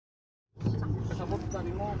What's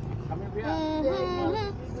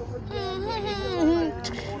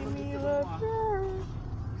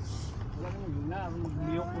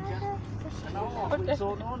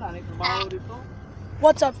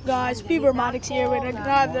up, guys? Fever Maddox here with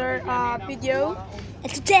another video.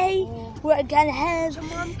 And today we're gonna have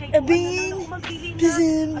a bean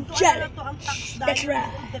challenge. That's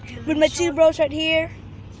right. With my two bros right here.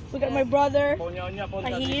 We got my brother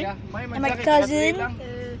right here and my cousin.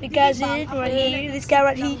 The cousin right here. This guy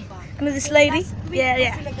right here. And this lady.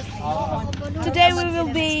 Yeah. Today we will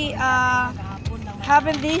be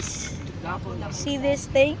having this. See this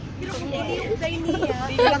thing?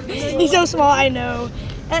 He's so small, I know.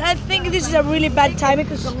 And I think this is a really bad timing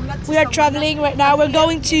because we are traveling right now. We're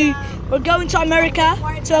going to America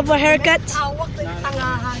to have a haircut.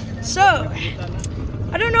 So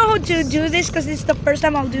I don't know how to do this because this is the first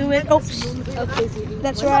time I'll do it. Oops.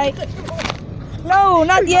 That's right. No,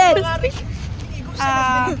 not yet.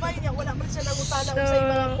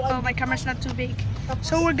 My camera's not too big.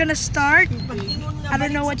 So we're gonna start. I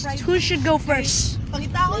don't know who should go first.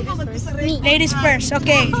 Me. Ladies first.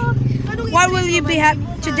 Okay. What will you be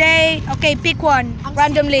today? Okay, pick one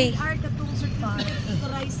randomly.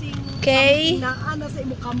 Okay.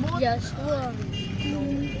 Just one.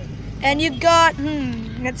 And you got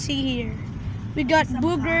let's see here. We got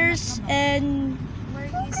boogers and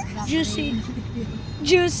juicy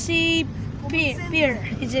beer.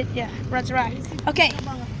 Is it? Yeah, that's right. Okay,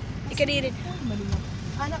 you can eat it.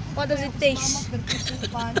 What does it taste?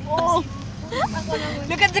 Oh,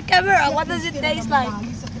 look at the camera. What does it taste like?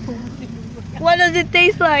 What does it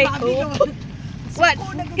taste like? What?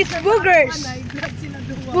 It's boogers.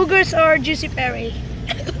 Boogers or juicy berry.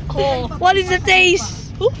 Oh, what is the taste?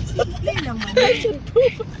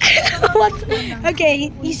 What?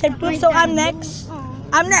 Okay, he said poop. So I'm next.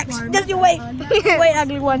 Just you wait. Wait,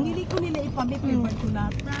 ugly one.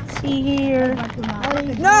 See here.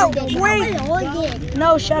 No, wait.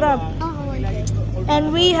 No, shut up.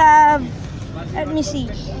 And we have, let me see.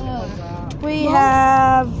 We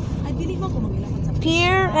have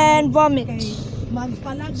pear and vomit.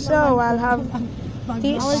 So I'll have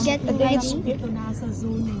this. I'll get the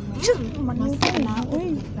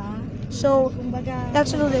So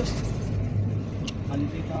let's do this.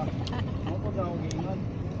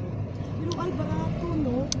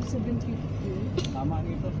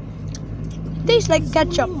 Tastes like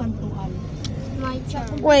ketchup.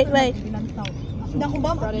 Wait. I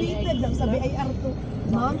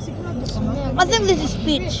think this is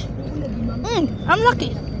peach. I'm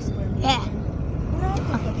lucky. Yeah.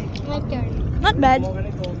 My turn. Not bad.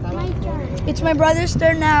 My turn. It's my brother's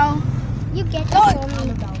turn now. You get it.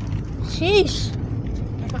 Sheesh.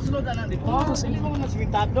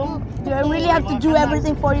 Do I really have to do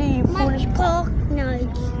everything for you, you foolish cock? No.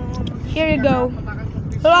 Here you go.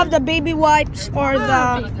 You'll have the baby wipes or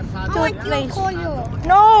the toothpaste.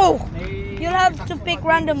 No! You'll have to pick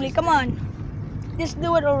randomly. Come on. Just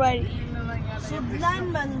do it already.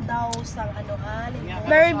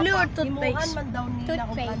 Berry blue or toothpaste?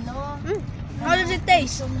 Toothpaste. How does it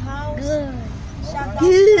taste? Good.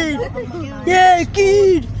 Good. Yeah,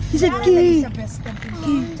 good. He said good.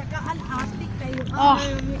 Oh,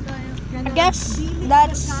 I guess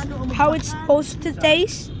that's how it's supposed to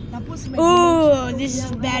taste. Ooh, this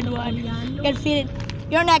is a bad one. You can feel it.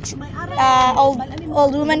 You're next,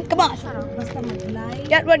 old woman. Come on.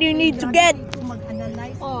 Get what you need to get.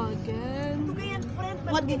 Oh, again.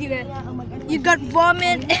 What did you get? You got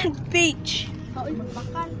vomit and peach.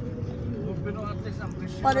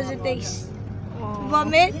 What does it taste?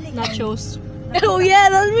 Vomit? Nachos. Oh yeah,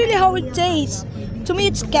 that's really how it tastes. To me,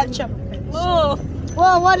 it's ketchup. Oh,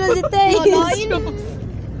 well, what does it taste?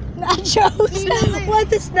 Nachos. What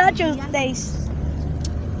does nachos taste?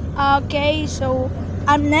 Okay, so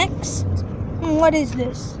I'm next. What is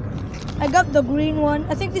this? I got the green one.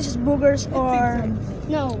 I think this is boogers or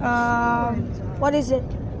No. what is it?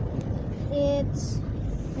 It's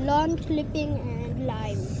lawn clipping and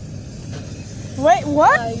lime. Wait,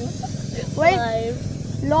 what? Wait.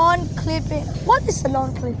 Lawn clipping. What is a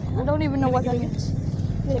lawn clipping? I don't even know what that means.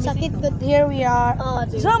 Sakit good. Here we are.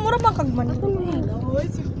 Sa mura bang kagman?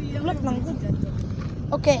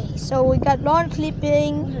 Okay, so we got lawn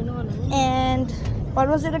clipping and what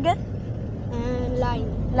was it again? And lime.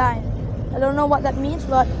 Lime. I don't know what that means,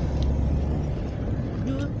 but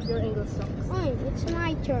Your English sucks. Oh, it's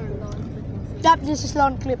my turn. that this is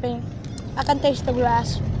lawn clipping. I can taste the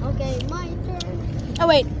grass. Okay, my turn. Oh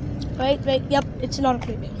wait. Yep, it's lawn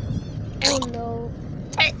clipping. Oh no.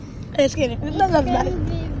 Just kidding. It's not that bad.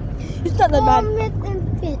 It's not that bad. Vomit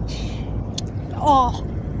and pitch. Oh,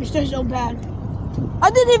 it's just so bad. I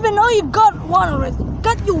didn't even know you got one already.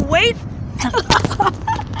 Got you wait.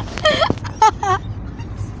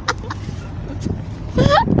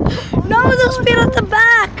 No, don't spit at the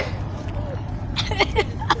back.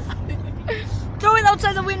 Throw it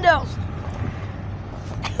outside the window.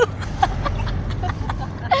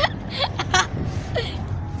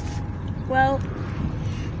 Well,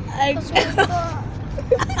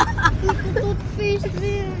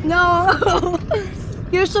 no,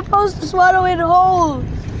 you're supposed to swallow it whole.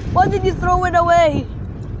 Why did you throw it away?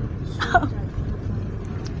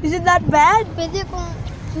 Is it that bad?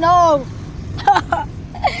 No.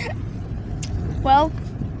 Well,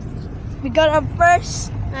 we got our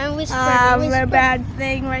first very bad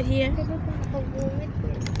thing right here.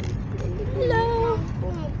 Hello.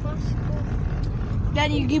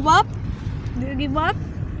 Then you give up? Do you give up?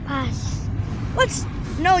 Pass. What's?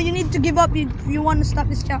 No, you need to give up if you want to stop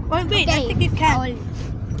this challenge. Oh, wait, I Okay. think you can.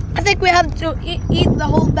 I think we have to eat the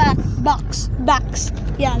whole box.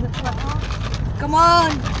 Yeah. That's right. Come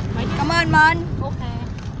on. Come on, man. Okay.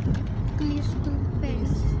 Please do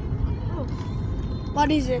face.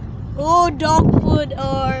 What is it? Oh, dog food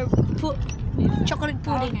or chocolate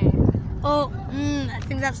pudding. Okay. Oh, I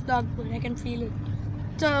think that's dog food. I can feel it.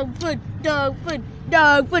 Dog food, dog food,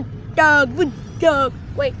 dog food, dog food, dog.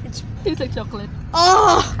 Wait, it's Tastes like chocolate.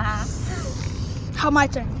 oh. How my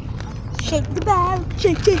turn? Shake the ball,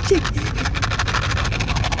 shake, shake, shake.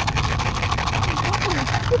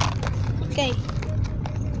 Okay.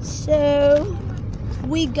 So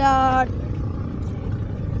we got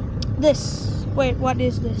this. Wait, what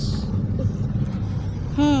is this?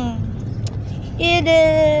 It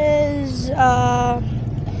is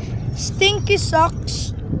Stinky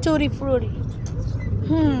Socks Tutti Frutti.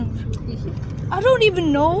 I don't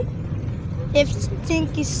even know if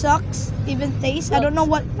Stinky Socks even taste. I don't know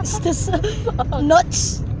what is this.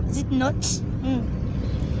 Nuts? Is it nuts?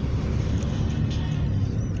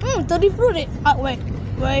 Tutti Frutti.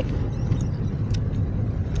 Wait.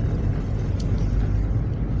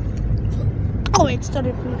 Oh, it's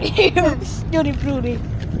Tutti Frutti. Tutti Frutti.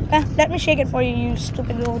 Let me shake it for you, you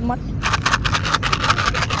stupid little mutt.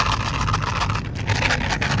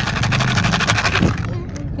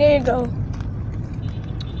 There you go.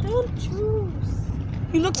 Don't choose.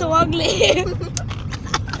 You look so ugly.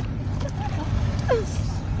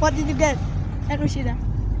 What did you get? Let me see that.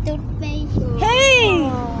 Toothpaste. Hey!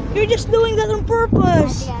 You're just doing that on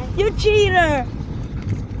purpose. You cheater.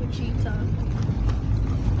 You cheater.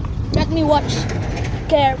 Let me watch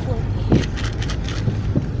carefully.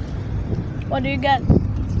 What do you get?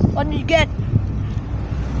 What did you get?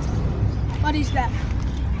 What is that?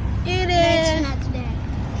 It That's is not there.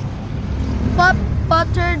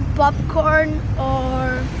 buttered popcorn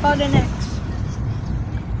or powdered eggs.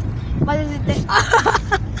 What does it take?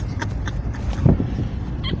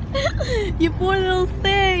 You poor little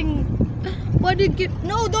thing. What did you give?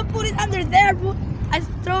 No, don't put it under there. I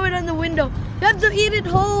throw it on the window. You have to eat it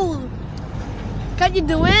whole. Can you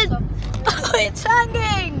do it? Oh, it's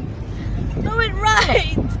hanging. Do it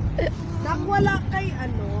right. Wala kay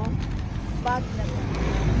bag na.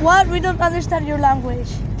 What? We don't understand your language.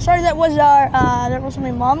 Sorry, that was our that was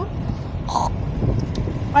my mom.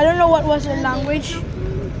 I don't know what was her language.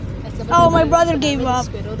 Oh, my brother gave up.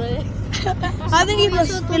 I think it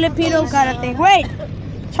was Filipino kind of thing. Wait,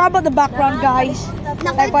 sorry about the background, guys.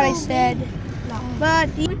 Like what I said. But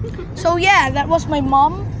so yeah, that was my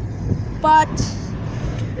mom. But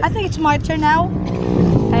I think it's my turn now.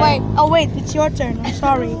 Wait, oh wait, it's your turn. I'm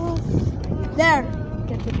sorry. There.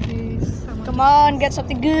 Get the piece. Come on, get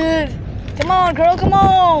something good. Come on, girl, come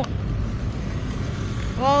on.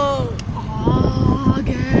 Whoa. Oh,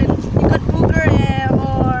 again. You got booger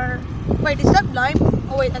or... Wait, is that lime?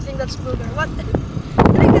 Oh, wait, I think that's booger. What? I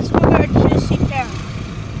think that's booger. Just sit there.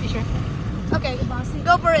 You sure? Okay,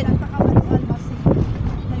 go for it.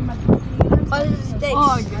 What does it taste?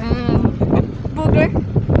 Oh, again. Booger?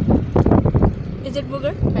 Is it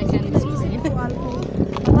booger? I can't explain.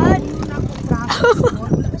 What?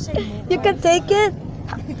 You can take it.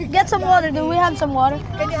 Get some water. Do we have some water?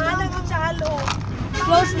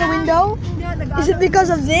 Close the window. Is it because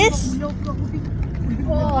of this?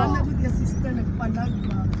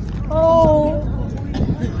 Oh,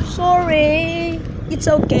 sorry. It's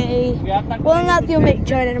okay. We'll not you make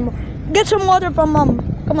joy anymore. Get some water from mom.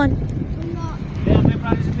 Come on.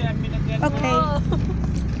 Okay.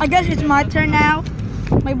 I guess it's my turn now.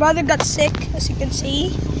 My brother got sick, as you can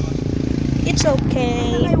see. It's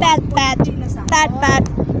okay. Pat.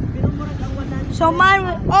 So mine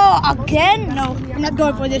will, oh, again? No, I'm not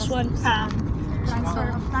going for this one.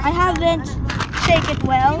 I haven't shake it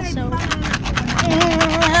well, so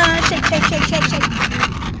Shake, shake, shake, shake, shake.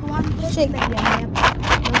 Shake.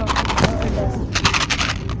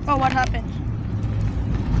 Oh, what happened?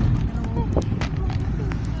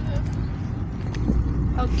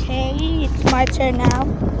 Okay, it's my turn now.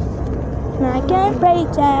 And I can't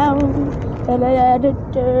break down.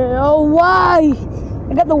 Oh, why?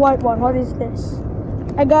 I got the white one. What is this?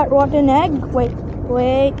 I got rotten egg. Wait.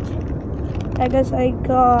 I guess I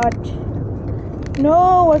got...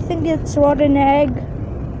 No, I think it's rotten egg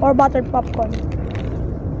or buttered popcorn.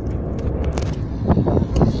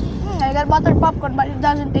 I got buttered popcorn, but it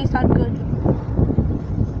doesn't taste that good.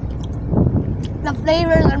 The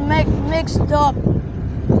flavors are mixed up.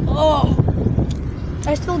 Oh.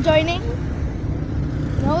 Are you still joining?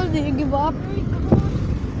 No? Do you give up?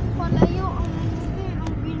 Palayo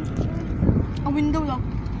ang winter. A window lang.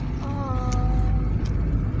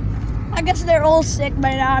 I guess they're all sick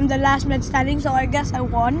by now. I'm the last man standing, so I guess I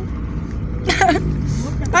won.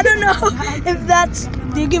 I don't know if that's...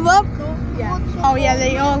 Do you give up? Yeah. Oh yeah,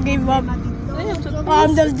 they all gave up.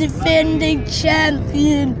 I'm the defending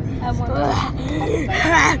champion. Ako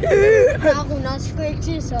na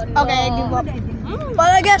scratches. Okay, I give up.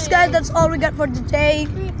 Well, I guess, guys, that's all we got for today.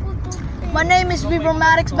 My name is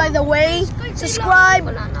Beavermatics, by the way. Subscribe,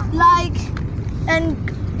 like, and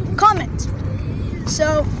comment.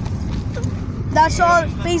 So, that's all.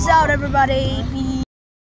 Peace out, everybody.